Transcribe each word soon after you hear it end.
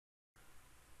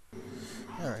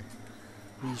Alright.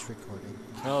 He's recording.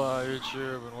 Hello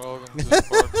YouTube and welcome to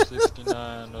part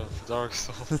 69 of Dark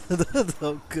Souls.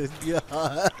 Oh, good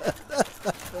God.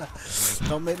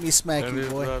 Don't make me smack In you,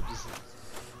 this boy. episode,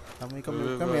 Come here, come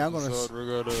here. I'm gonna.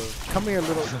 we're gonna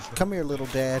Come here, little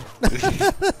dad.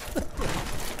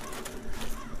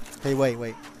 Hey,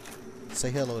 wait. Say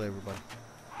hello to everybody.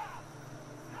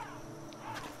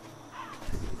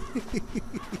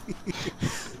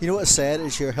 You know what's sad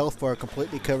is your health bar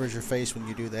completely covers your face when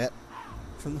you do that.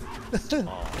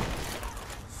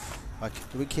 Like,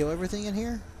 did we kill everything in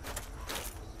here?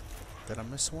 Did I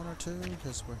miss one or two?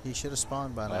 Because he should have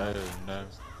spawned by now.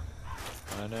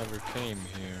 I never came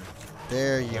here.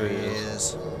 There he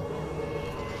is.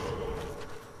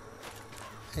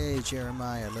 Hey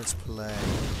Jeremiah, let's play.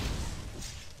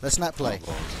 Let's not play.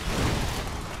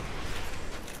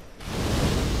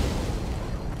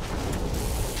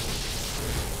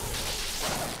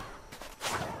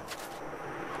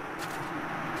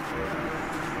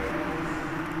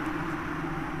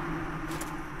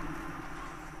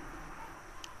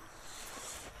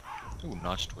 Ooh,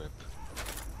 notched whip.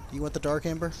 Do you want the dark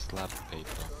ember? Slap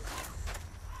paper.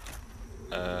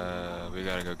 We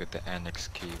gotta go get the annex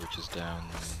key, which is down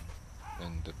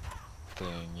in the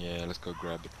thing. Yeah, let's go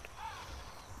grab it.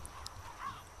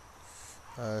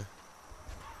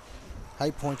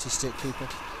 Hi, pointy stick people.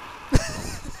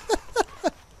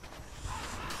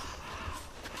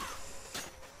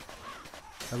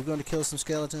 Are we going to kill some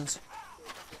skeletons?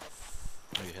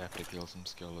 We have to kill some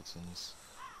skeletons.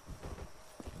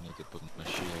 I need to put my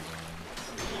shield on.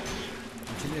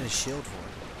 What do you need a shield for?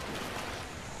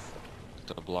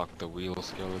 To block the wheel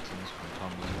skeletons from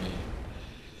tumbling me.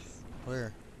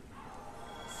 Where?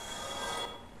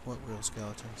 What real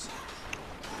skeletons?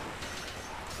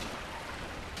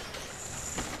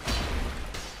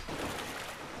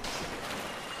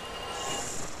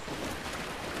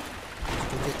 Let's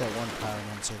go get that one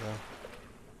pyromancer though.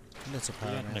 And it's a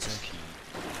pyromancer. Key.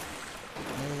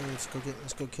 Hey, let's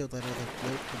go kill that other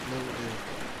bloat dude.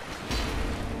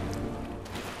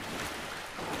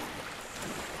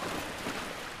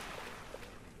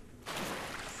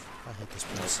 I hate this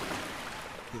place.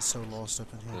 Get so lost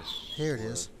up in here. Here it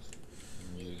is.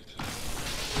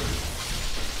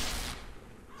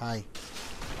 Hi.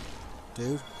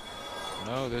 Dude.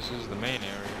 No, this is the main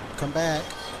area. Come back.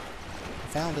 I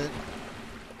found it.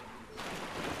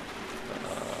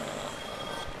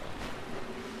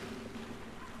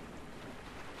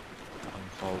 I'm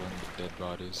following the dead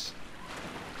bodies.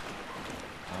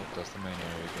 Oh, that's the main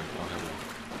area. Go ahead.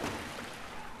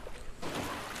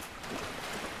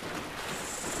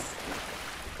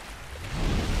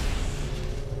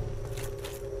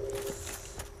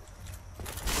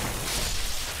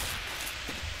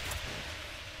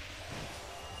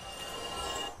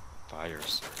 Fire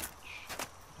surge.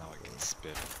 Now I can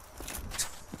spit.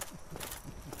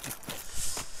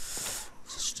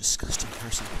 Such a disgusting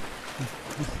person.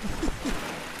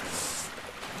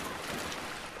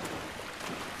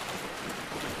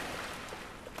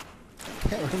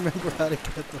 Can't remember how to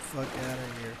get the fuck out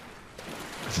of here.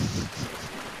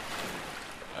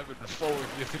 I've been following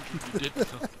you thinking you did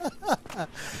something.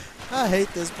 I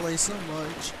hate this place so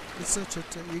much. It's such a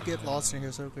you get lost in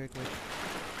here so quickly.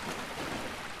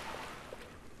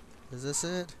 Is this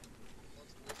it?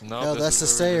 No, that's the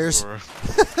stairs.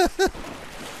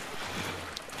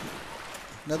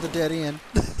 Another dead end.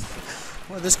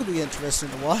 Well, this could be interesting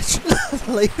to watch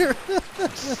later.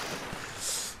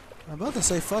 I'm about to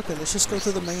say fuck it. Let's just go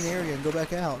through the main area and go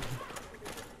back out.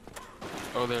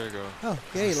 Oh, there you go. Oh,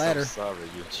 yay, ladder. I'm so sorry,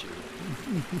 YouTube.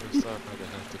 I'm sorry to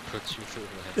have to put you through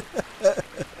that.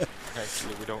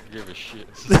 Actually, we don't give a shit.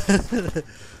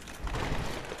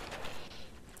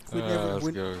 Let's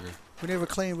go. We never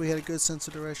claimed we had a good sense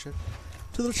of direction.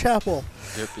 To the chapel.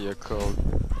 Get the occult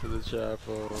to the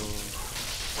chapel.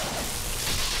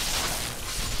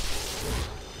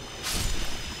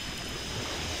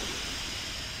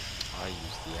 I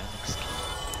use the annex key.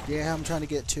 Yeah, I'm trying to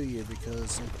get to you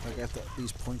because I got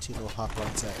these pointy little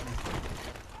hoplites at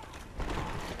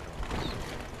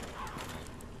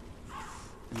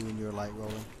me. You and your light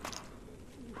rolling.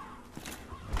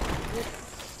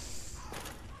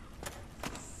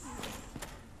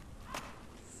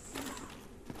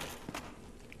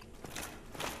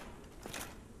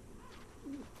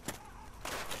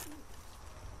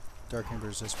 Dark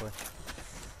Ember's this way.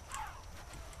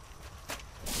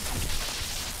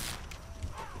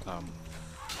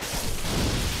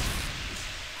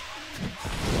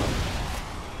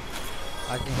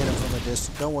 I can hit him from a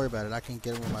distance. Don't worry about it. I can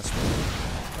get him with my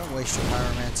sword. Don't waste your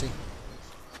pyromancy.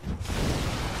 I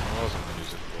wasn't gonna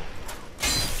use it for.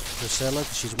 Priscilla,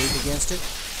 because she's weak against it.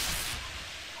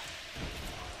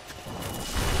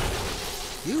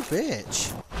 You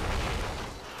bitch.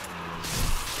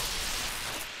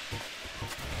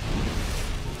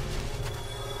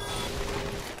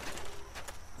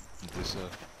 Is this a...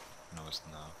 No, it's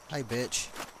not. Hey, bitch.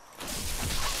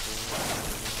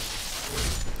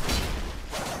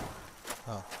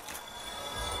 Oh.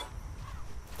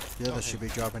 The other should be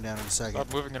dropping down in a second.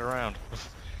 Stop moving it around.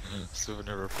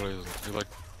 Souvenir replaceable. You're like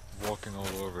walking all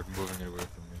over it, moving it away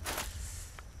from me.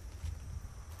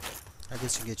 I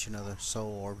guess you can get you another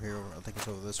soul orb here. I think it's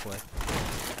over this way.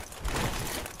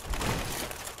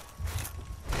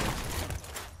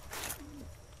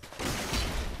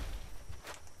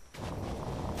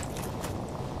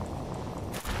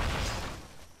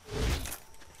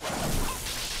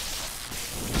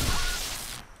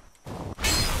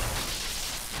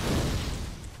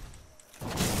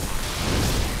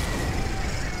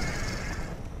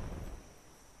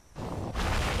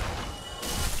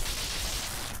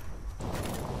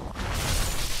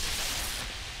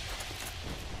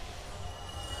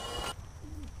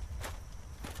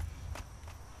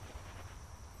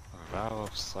 Vow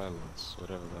of silence,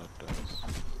 whatever that does.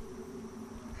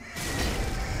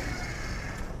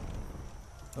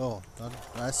 Oh,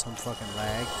 that's some fucking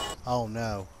lag. Oh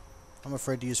no. I'm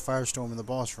afraid to use Firestorm in the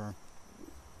boss room.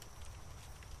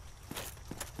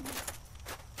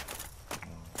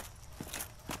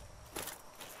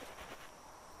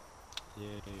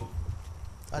 Yay.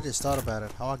 I just thought about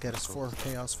it. All I get is 4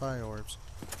 Chaos Fire Orbs.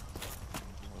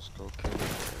 Let's go kill it.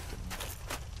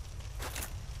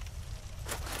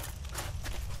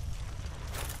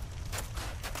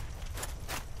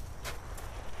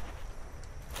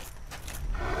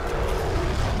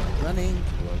 Running.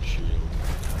 Blood shield.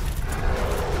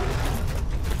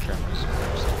 The camera's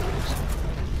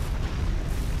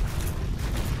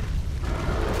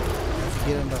If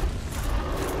you get him to...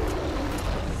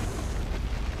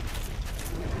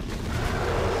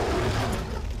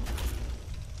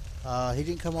 he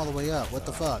didn't come all the way up. What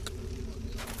the fuck?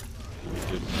 He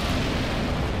did.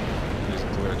 He's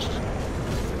glitched.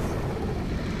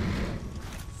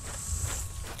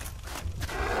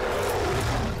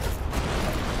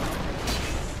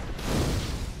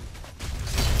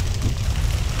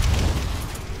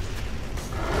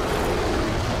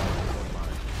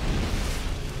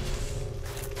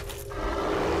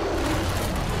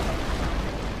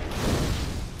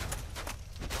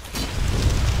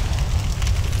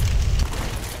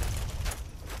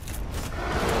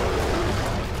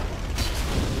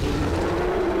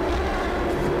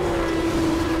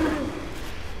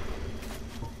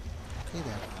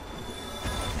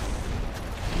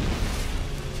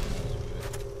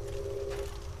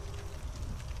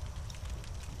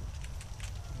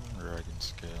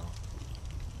 Scale.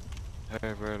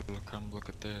 Hey, Vel, come look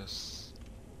at this.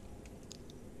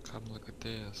 Come look at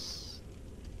this.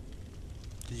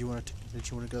 Did you want to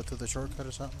go through the shortcut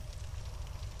or something?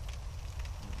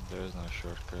 There is no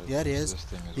shortcut. Yeah, it is. This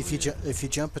thing is If you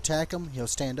jump attack him, he'll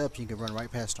stand up. You can run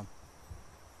right past him.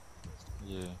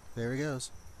 Yeah. There he goes.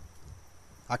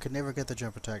 I could never get the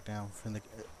jump attack down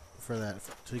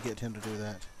to get him to do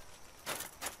that.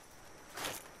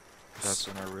 That's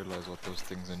when I realized what those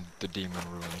things in the demon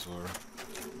ruins were.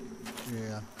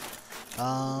 Yeah.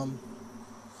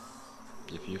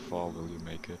 If you fall, will you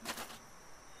make it?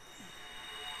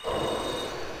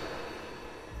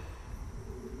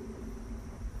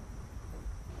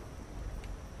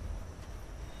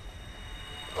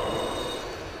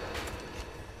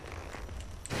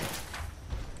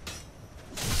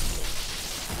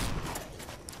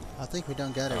 I think we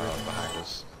done got everything. Behind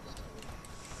us.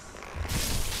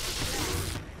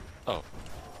 Oh.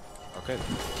 Okay.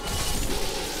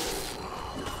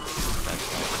 That's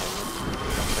not covered.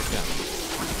 Come back down.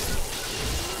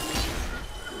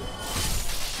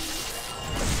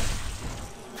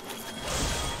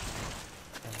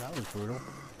 Oh, that was brutal.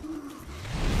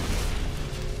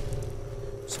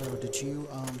 So, did you,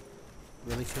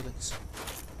 really, Felix?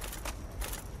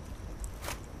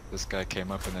 This guy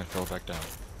came up and then fell back down.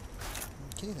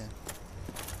 Okay then.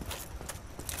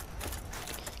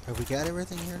 Have we got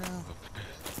everything here now?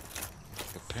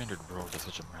 The Pandered World is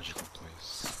such a magical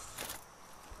place.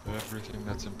 Everything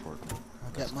that's important.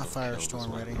 I got my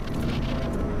Firestorm ready.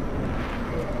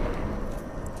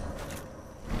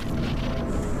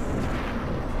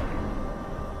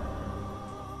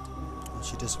 When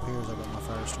she disappears, I got my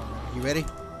Firestorm ready. You ready?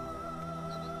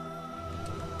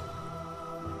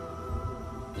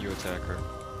 You attack her.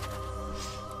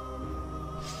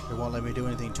 It won't let me do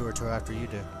anything to her till after you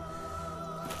do.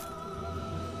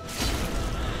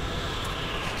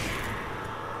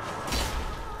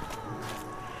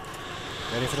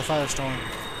 Ready for the firestorm.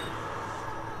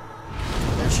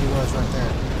 There she was right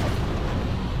there.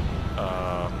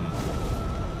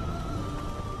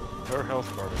 Her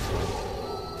health bar is low.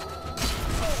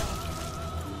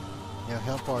 Yeah,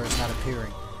 health bar is not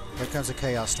appearing. Here comes a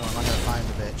chaos storm. I gotta find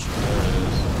the bitch. There it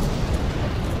is.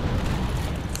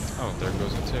 Oh, there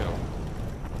goes a tail.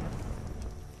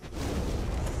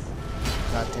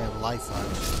 Goddamn life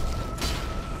hunt.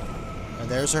 And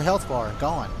there's her health bar.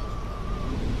 Gone.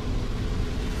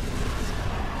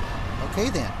 Okay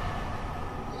then.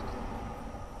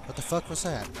 What the fuck was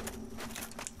that?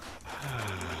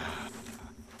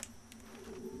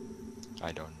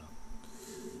 I don't know.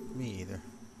 Me either.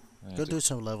 I need Go to do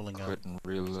some leveling up. quit and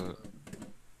reload.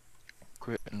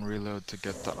 Quit and reload to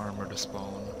get the armor to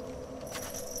spawn.